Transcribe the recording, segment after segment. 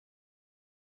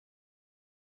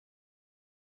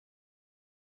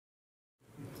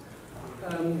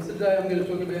So today I'm going to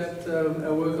talk about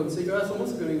our work on seagrass. I'm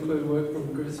also going to include work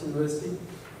from Griffith University,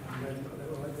 maybe got that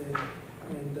right there,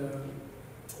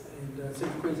 and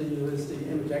Central Queensland University.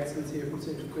 Emma Jackson's here from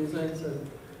Central Queensland, so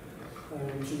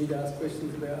if you need to ask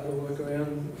questions about other work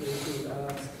around, there's to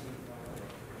ask.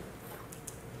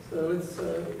 So let's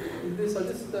with this, I'll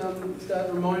just start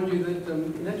to remind you that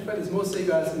in actual fact there's more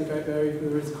seagrass in the Great Barrier Reef than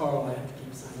there is coral. I have to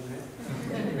keep saying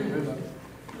that. Remember.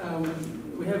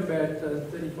 We have about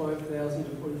 35,000 to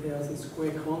 40,000 square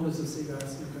kilometres of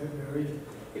seagrass in the Great Barrier Reef.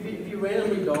 If you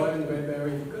randomly dive in the Great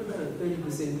Barrier Reef, you've got about a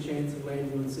 30% chance of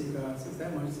landing on seagrass. There's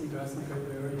that much seagrass in the Great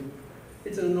Barrier Reef.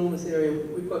 It's an enormous area.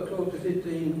 We've got 12 to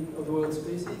 15 of the world's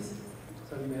species.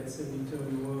 It's only about 72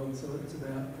 in the world, so it's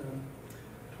about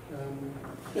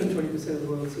 20% of the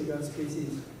world's seagrass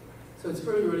species. So it's a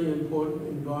really, really important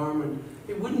environment.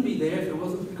 It wouldn't be there if it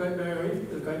wasn't for the Great Barrier Reef.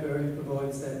 The Great Barrier Reef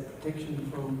provides that protection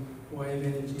from wave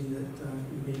energy that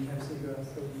you need to have seagrass.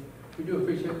 So we do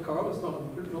appreciate coral. It's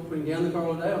not putting down the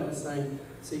coral today. I'm just saying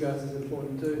seagrass is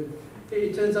important too.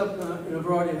 It turns up in a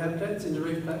variety of habitats in the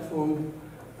reef platform,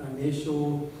 near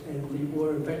shore and deep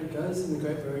water. In fact, it goes in the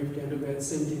Great Barrier Reef down to about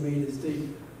 70 metres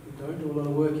deep. We don't do a lot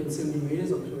of work in 70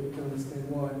 metres. I'm sure you can understand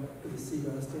why, because the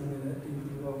seagrass down there that deep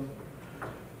as well.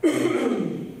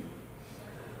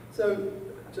 So,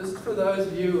 just for those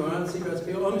of you who aren't seagrass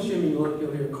people, I'm assuming a lot of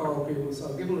people here are coral people, so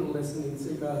I'll give a little lesson in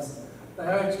seagrass. They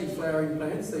are actually flowering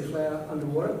plants. They flower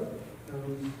underwater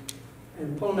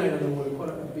and pollinate underwater. Quite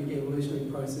a big evolutionary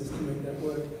process to make that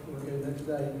work. We'll get into that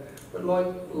today. But like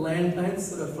land plants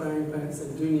that are flowering plants,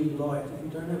 they do need light. If you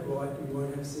don't have light, you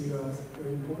won't have seagrass.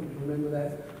 Very important to remember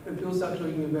that. When people start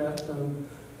talking about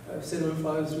sediment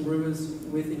flows from rivers,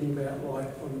 we're thinking about light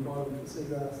on the bottom for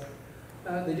seagrass.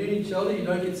 They do need shelter. You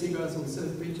don't get seagrass on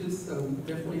surf beaches.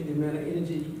 Definitely the amount of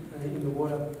energy in the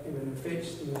water, the amount of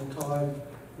fetch, the amount of tide,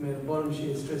 the amount of bottom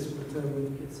shear stress will determine whether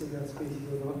you get seagrass species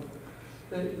or not.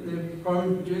 They're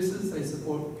primary producers. They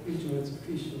support huge amounts of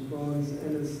fish and prawns.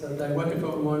 And as Dave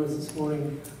Wakenfeld reminded us this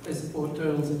morning, they support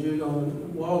turtles and dugong.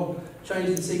 And while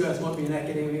changing seagrass might be an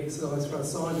academic exercise for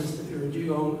us scientists, if you're a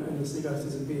dugong and the seagrass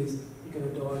disappears, you're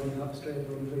going to die in the upstrand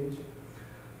on the beach.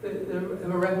 They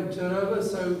have a rapid turnover,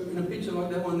 so in a picture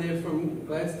like that one there from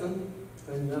Gladstone,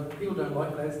 and people don't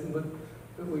like Gladstone,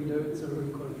 but we do. It's a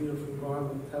really quite a beautiful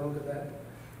environment. Have a look at that.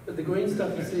 But the green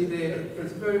stuff you see there,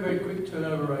 it's a very, very quick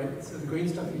turnover rate. So the green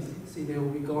stuff you see there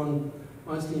will be gone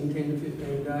mostly in 10 to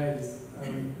 15 days.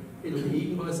 It'll be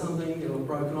eaten by something, it'll have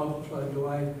broken off, floated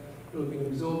away, it'll be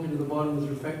absorbed into the bottom as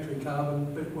refractory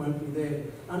carbon, but it won't be there.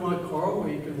 Unlike coral,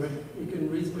 where you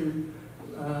can reasonably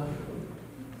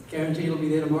guarantee it'll be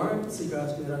there tomorrow,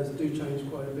 seagrass meadows do change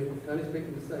quite a bit. Don't expect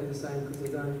them to stay the same because they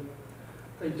don't.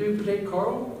 They do protect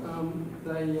coral.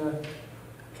 They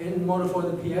can modify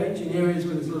the pH in areas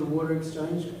where there's little water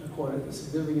exchange, quite a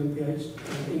significant pH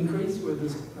increase where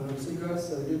there's seagrass,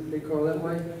 so they do protect coral that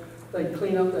way. They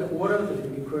clean up that water, they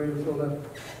do aquarium filter,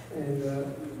 and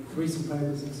recent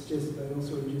papers have suggested they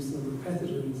also reduce the number of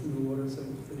pathogens in the water, so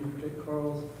they do protect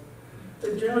corals.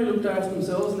 They've generally looked after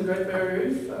themselves in the Great Barrier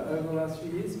Reef over the last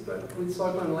few years, but with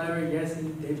Cyclone Larry,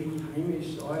 Yassi, Debbie,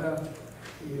 Hamish, Ida,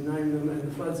 you name them, and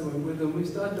the floods that went with them, we've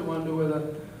started to wonder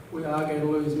whether we are going to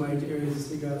lose major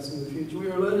areas of seagrass in the future. We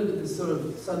were alerted to this sort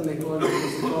of sudden ecological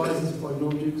surprises by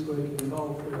non-Duke's work in the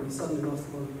Gulf, where we suddenly lost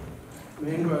a lot of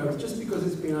mangroves. Just because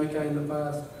it's been okay in the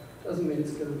past doesn't mean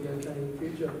it's going to be okay in the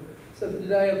future. So for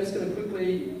today, I'm just going to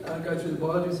quickly go through the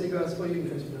biology of seagrass for you, in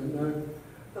case you don't know.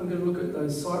 I'm going to look at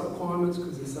those site requirements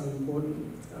because they're so important.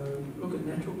 Look at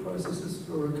natural processes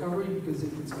for recovery, because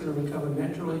if it's going to recover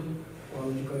naturally, why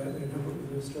would you go out there and help it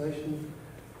with restoration?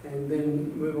 And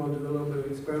then move on to a little bit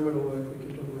of experimental work we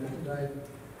can talk about today.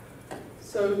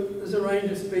 So there's a range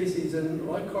of species, and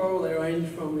like coral, they range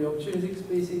from the opportunistic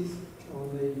species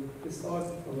on this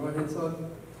side, on the right-hand side,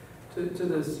 to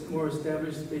the more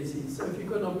established species. So if you've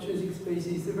got an opportunistic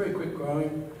species, they're very quick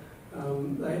growing.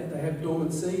 They have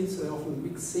dormant seeds, so they're often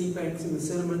big seed banks in the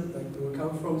sediment they can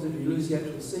recover from. So if you lose the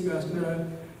actual seagrass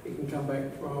meadow, it can come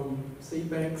back from seed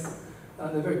banks.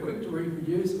 They're very quick to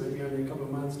reproduce, maybe only a couple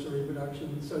of months to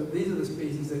reproduction. So these are the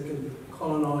species that can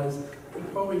colonise,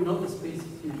 but probably not the species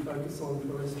you'd focus on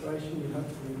for restoration. You'd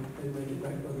hopefully they make it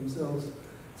back by themselves.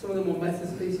 Some of the more massive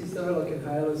species though, like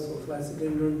Inhalus or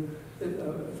Philosodendron,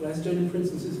 Philosodendron for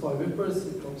instance is viviparous,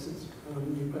 it drops its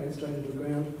new plant straight into the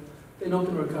ground. They're not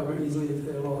going to recover easily if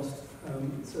they're lost.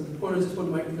 So the point I just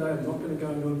want to make today, I'm not going to go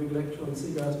into a big lecture on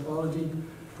seagrass biology.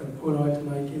 The point I like to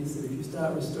make is that if you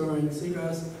start restoring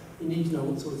seagrass, you need to know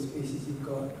what sort of species you've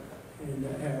got and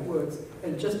how it works.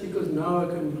 And just because NOAA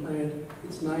can plant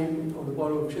its name on the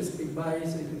bottom of Chesapeake Bay,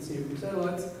 so you can see it from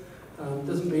satellites,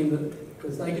 Doesn't mean that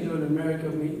because they can do it in America,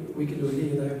 we can do it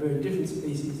here. They have very different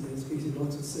species. They have species with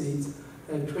lots of seeds.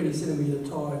 They have 20 centimetre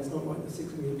tides, not like the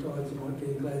 6 metre tides you might get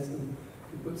in Gladstone.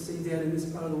 If you put seeds out in this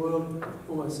part of the world,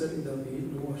 almost certainly they'll be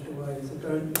eaten and washed away. So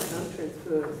can't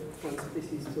transfer one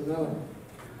species to another.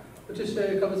 I'll just show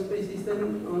you a couple of species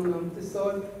then on this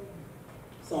side.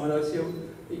 Cyanosial.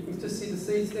 You can just see the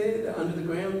seeds there. They're under the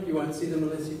ground. You won't see them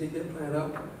unless you dig that plant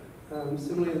up.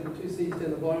 Similarly, the two seeds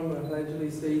down the bottom are allegedly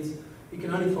seeds. You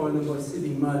can only find them by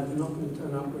sieving mud. They're not going to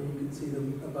turn up where you can see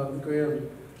them above the ground.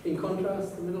 In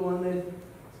contrast, the middle one there,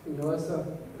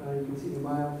 Spingosa, you can see the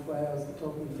male flowers at the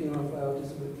top and the female flower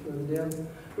just a bit further down.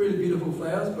 Really beautiful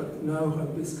flowers, but no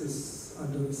hibiscus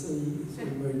under the sea. It's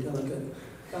very delicate.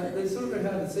 They're sort of very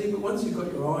hard to see, but once you've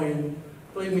got your eye in,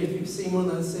 believe me, if you've seen one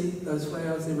of those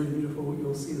flowers, they're really beautiful.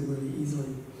 You'll see them really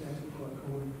easily. They're actually quite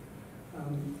common.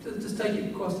 Just take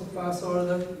you across the far side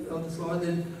of the slide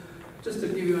then. Just to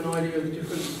give you an idea of the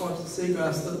different types of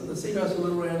seagrass, the seagrass with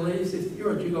little round leaves, if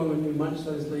you're a dugong and you munch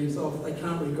those leaves off, they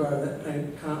can't regrow, that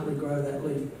plant can't regrow that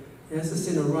leaf. It has to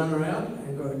send a runner out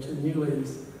and grow 2 new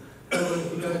leaves. However,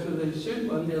 if you go to the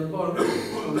shoot one down the bottom,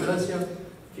 on the dosia,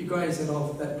 if you graze it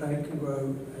off, that plant can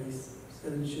grow a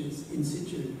set of shoots in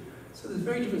situ. So there's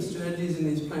very different strategies in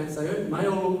these plants. They may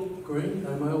all look green,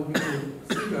 they may all be called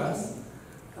seagrass,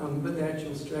 but the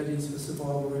actual strategies for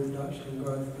survival, reproduction and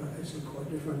growth are actually quite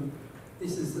different.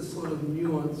 This is the sort of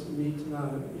nuance you need to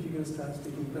know if you're going to start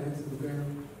sticking plants in the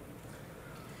ground.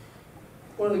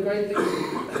 One of the great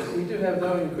things we do have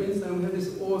though in Queensland, we have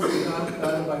this awesome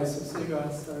database of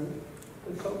seagrass. So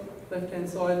the top left-hand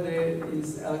side there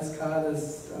is Alex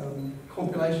Carter's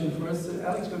compilation for us. So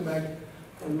Alex went back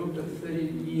and looked at 30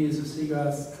 years of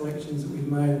seagrass collections that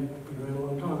we've made, been around a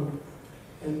long time,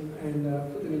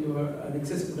 and put them into an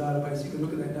accessible database. You can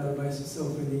look at that database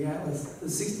yourself in the atlas.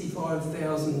 There's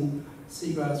 65,000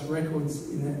 seagrass records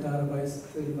in that database,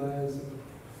 30 layers,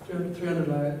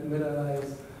 300 meadow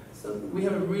layers. So we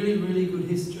have a really, really good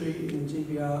history in the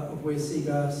GBR of where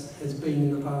seagrass has been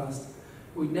in the past.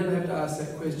 We'd never have to ask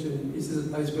that question, is this a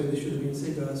place where there should have been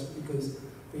seagrass, because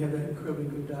we have that incredibly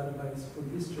good database for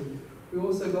history. We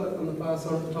also got on the far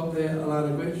side at the top there,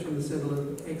 Alana from the Centre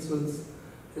of Excellence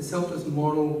has helped us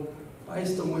model,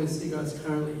 based on where seagrass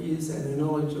currently is and the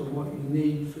knowledge of what you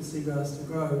need for seagrass to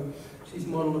grow. She's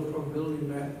modelled a probability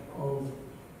map of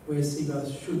where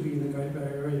seagrass should be in the Great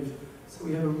Barrier Reef. So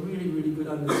we have a really, really good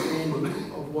understanding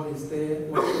of what is there,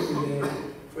 what should be there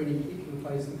for any particular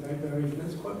place in the Great Barrier Reef, and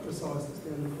that's quite precise. It's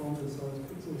down to kilometre size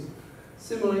pixels.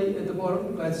 Similarly, at the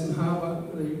bottom, Gladstone Harbour,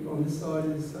 on this side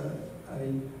is a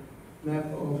map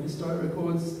of historic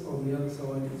records. On the other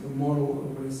side is a model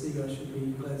of where seagrass should be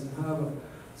in Gladstone Harbour.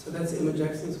 So that's Emma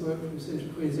Jackson's work from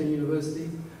Central Queensland University.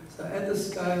 So at the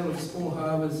scale of small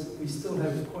harbours, we still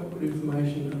have quite good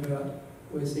information about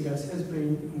where seagrass has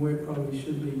been and where it probably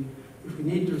should be. If we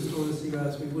need to restore the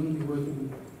seagrass, we wouldn't be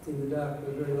working in the dark.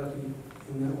 We're very lucky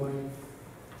in that way.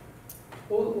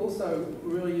 Also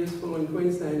really useful in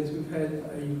Queensland is we've had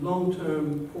a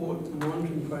long-term port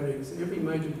monitoring project. So every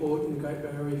major port in the Great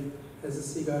Barrier Reef has a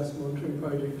seagrass monitoring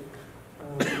project.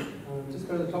 Just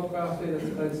go to the top graph there,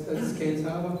 that's Cairns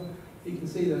Harbour. You can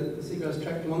see the seagrass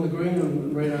tracked along the green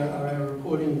and red are our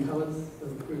reporting colours.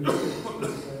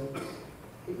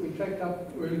 We tracked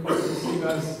up really quite the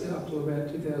seagrass up to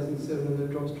about 2007, and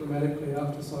it drops dramatically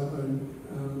after Cyclone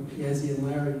Yazzie and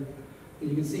Larry. And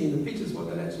you can see in the pictures what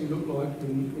that actually looked like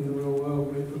in the real world.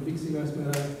 We went from big seagrass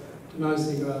meadow to no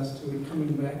seagrass to it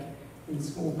coming back in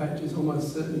small patches,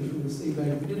 almost certainly from the seed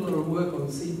bank. We did a lot of work on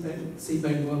seed bank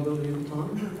viability at the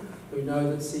time. We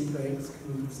know that seed banks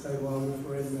can stay viable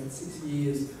for around about 6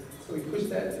 years. So we pushed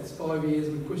that, it's 5 years,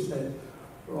 we pushed that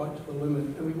right to the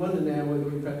limit. And we wonder now whether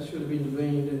we perhaps should have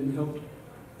intervened and helped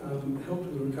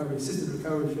with the recovery, assisted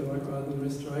recovery, if you like, rather than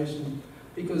restoration.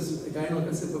 Because, again, like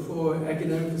I said before,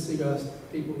 academic seagrass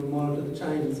people will monitor the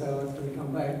change and say, oh, it's going to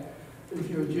come back. But if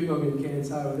you're a dugong in Cairns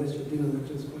Harbour, that's your dinner that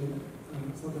just went.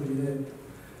 It's not going to be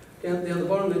there. Down the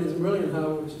bottom there is Marillion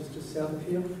Harbour, which is just south of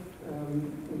here.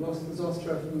 We lost the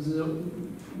Zostra from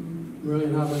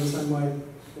Marillion Harbour in the same way.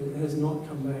 It has not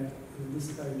come back at this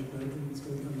stage, but I think it's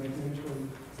going to come back naturally.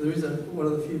 So there is one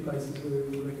of the few places where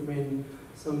we would recommend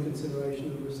some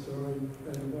consideration of restoring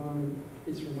that environment.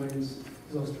 It remains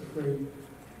Zostra-free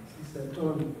since that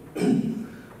time.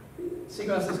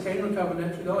 Seagrasses can recover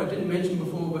naturally, though. I didn't mention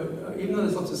before, but even though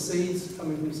there's lots of seeds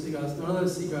coming from seagrass, none of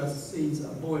those seagrass seeds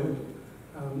are buoyant.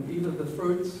 Either the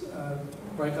fruits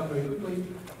break up very quickly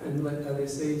and let go their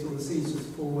seeds, or the seeds just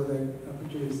fall where they are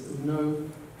produced. There's no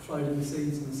floating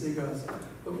seeds in seagrass.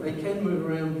 But they can move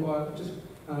around via just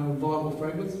viable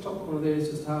fragments. The top corner there is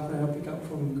just half an hour pick up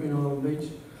from Green Island Beach.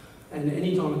 And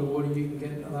any time in the water you can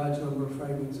get a large number of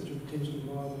fragments that are potentially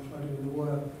viable floating in the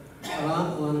water.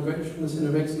 Alana, great from the Centre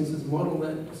of Excellence, has modelled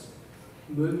that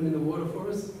movement in the water for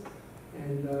us.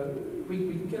 And we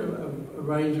can get a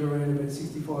range of around about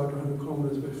 65 to 100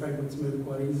 kilometres where fragments move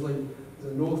quite easily.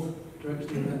 There's a north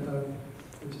direction in that though,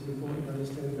 which is important to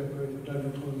understand about Great Barrier Reef. I don't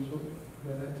have time to talk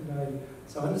about that today.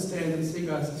 So I understand that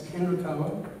seagrasses can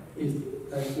recover if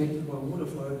they're connected by water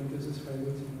flow because there's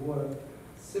fragments in water.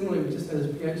 Similarly, we just had a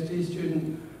PhD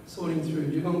student sorting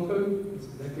through dugong poo. That's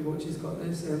exactly what she's got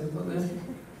there, Sam's got there.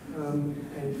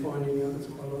 And finding out there's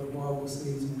quite a lot of viable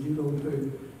seeds in dugong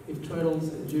poo. If turtles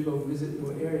and dugong visit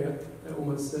your area, they're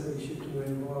almost certainly shifting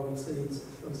around viable seeds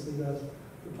from seagrass.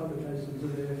 The publications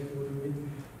are there if you want to read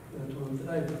time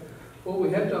today. What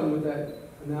we have done with that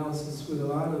analysis with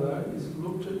Alana though is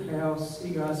looked at how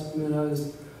seagrass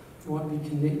meadows might be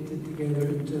connected together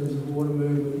in terms of water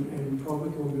movement and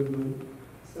propagule movement.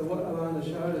 So what Alana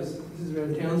showed us, this is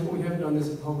around Townsville, we haven't done this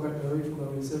at the whole Great Barrier Reef,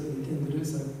 although we certainly intend to do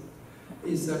so,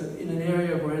 is that in an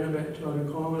area of around about 200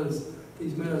 kilometres,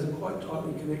 these meadows are quite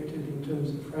tightly connected in terms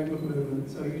of fragment movement,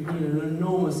 so you need an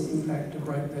enormous impact to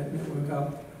break that network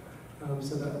up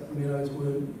so that meadows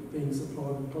weren't being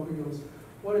supplied with propagules.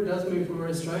 What it does mean from a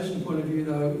restoration point of view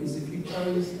though is if you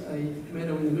chose a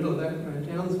meadow in the middle of that around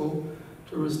Townsville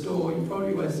to restore, you're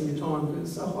probably wasting your time because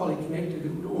it's so highly connected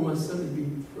it would almost certainly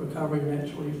be recovering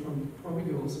naturally from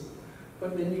propagules.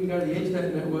 But then you can go to the edge of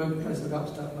that network, place like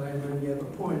Upstart Bay and maybe have a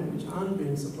point which aren't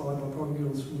being supplied by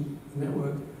propagules from the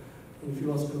network. And if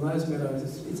you lost one of those meadows,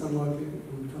 it's unlikely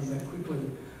it would come back quickly.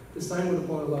 The same would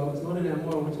apply to low. It's not in our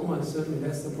model, it's almost certainly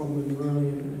that's the problem with Morelli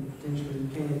and potentially in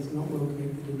Cairns. It's not well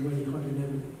connected into any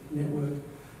hydrodynamic network.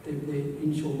 They're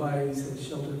inshore bays, they're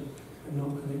sheltered and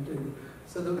not connected.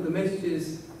 So the message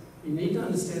is you need to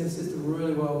understand the system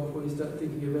really well before you start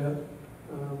thinking about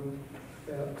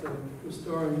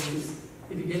restoring, because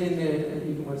if you get in there and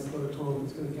you can waste a lot of time,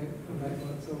 it's going to come back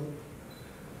by itself.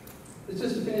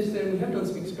 Just to finish then, we have done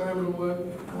some experimental work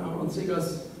on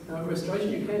seagrass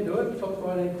restoration. You can do it. Top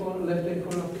right-hand corner, left-hand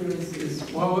corner up here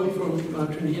is my work from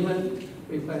Trinity Inlet.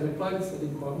 We planted plugs, they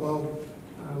did quite well.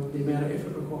 The amount of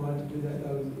effort required to do that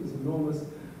though is enormous.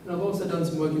 And I've also done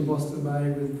some work in Boston Bay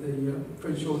with the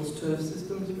Fred Short's turf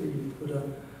systems, where you put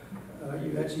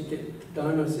you actually get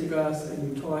donor seagrass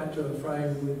and you tie it to a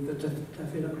frame with the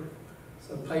taffeta,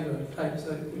 so paper tape,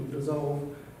 so it will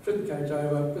dissolve. Flip the cage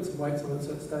over, put some weights on it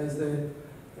so it stays there,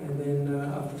 and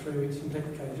then after 3 weeks you can take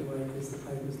the cage away because the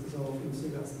paper's dissolved and the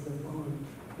seagrass is left behind.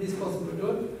 It is possible to do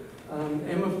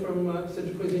it. Emma from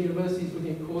Central Queensland University is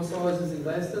looking at core sizes in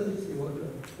Gladstone to see what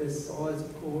the best size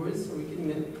of core is, so we're getting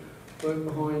that work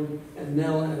behind, and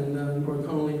Nell and Roy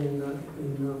Connolly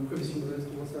in Griffith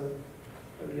University also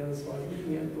at the other side,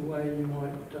 looking at the way you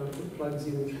might put plugs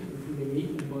in if you're being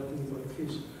eaten by things like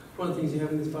fish. One of the things you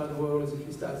have in this part of the world is if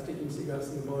you start sticking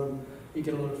seagrass in the bottom, you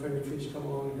get a lot of friendly fish come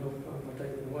along and help by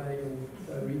taking it away, and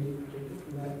so we need to protect it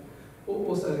from that.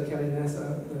 Also, counting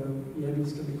NASA, the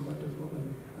yabbies can be quite difficult.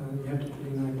 You have to put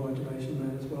in a vibration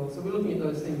mat as well. So we're looking at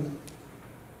those things.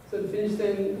 So to finish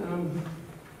then,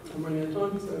 I'm running out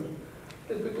of time, so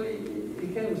just quickly,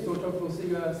 you can restore tropical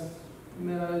seagrass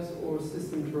meadows or a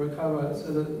system to recover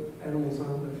so that animals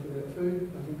aren't left without food.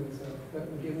 I think that's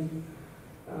a given.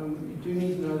 You do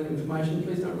need to know that information.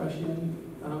 Please don't rush in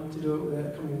to do it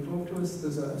without coming and talk to us.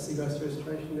 There's a seagrass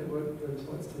restoration network, the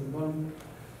website's to the bottom.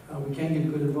 We can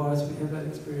give good advice. We have that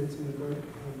experience in the group,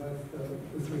 both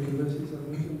the three universities I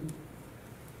mentioned.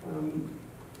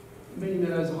 Many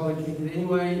meadows are highly connected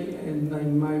anyway, and they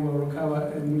may well recover,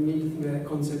 and we need to think about that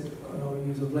concept I'll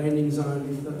use of landing zone.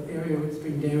 If the area that's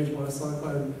been damaged by a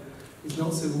cyclone is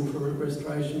not suitable for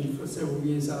restoration for several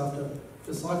years after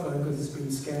the cyclone because it's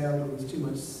been scoured or there's too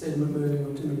much sediment moving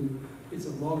or too many bits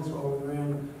of logs rolling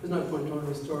around, there's no point trying to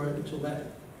restore it until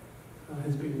that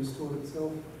has been restored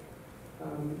itself.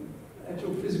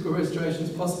 Actual physical restoration is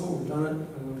possible, we've done it.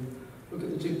 Look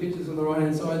at the two pictures on the right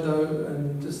hand side though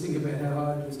and just think about how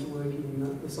hard it is to work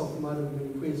in the soft mud of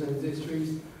the Queensland's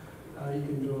estuaries. You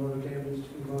can do a lot of damage to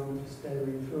the environment just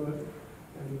staggering through it,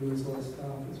 and you lose a lot of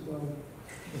staff as well.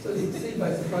 So the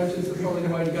seed-based approaches are probably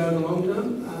the way to go in the long term.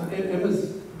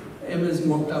 Emma's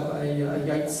mocked up a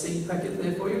Yates seed packet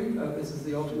there for you. This is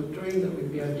the ultimate dream, that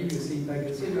we'd be able to give you a seed packet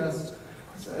of seagrass,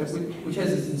 which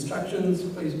has its instructions.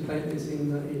 Please plant this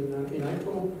in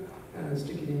April,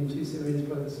 stick it in 2 centimetres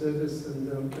below the surface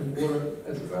and water it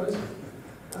as it grows.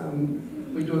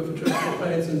 We do it for terrestrial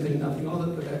plants and think nothing of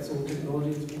it, but that's all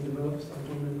technology that's been developed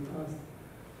sometime in the past.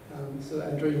 So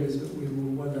our dream is that we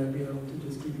will one day be able to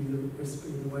just give you the recipe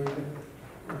in the way you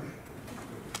go.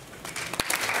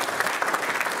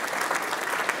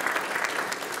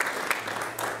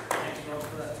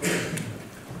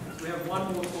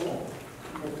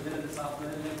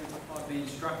 been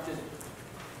instructed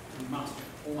we must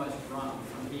almost run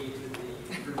from here to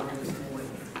the river this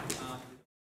morning.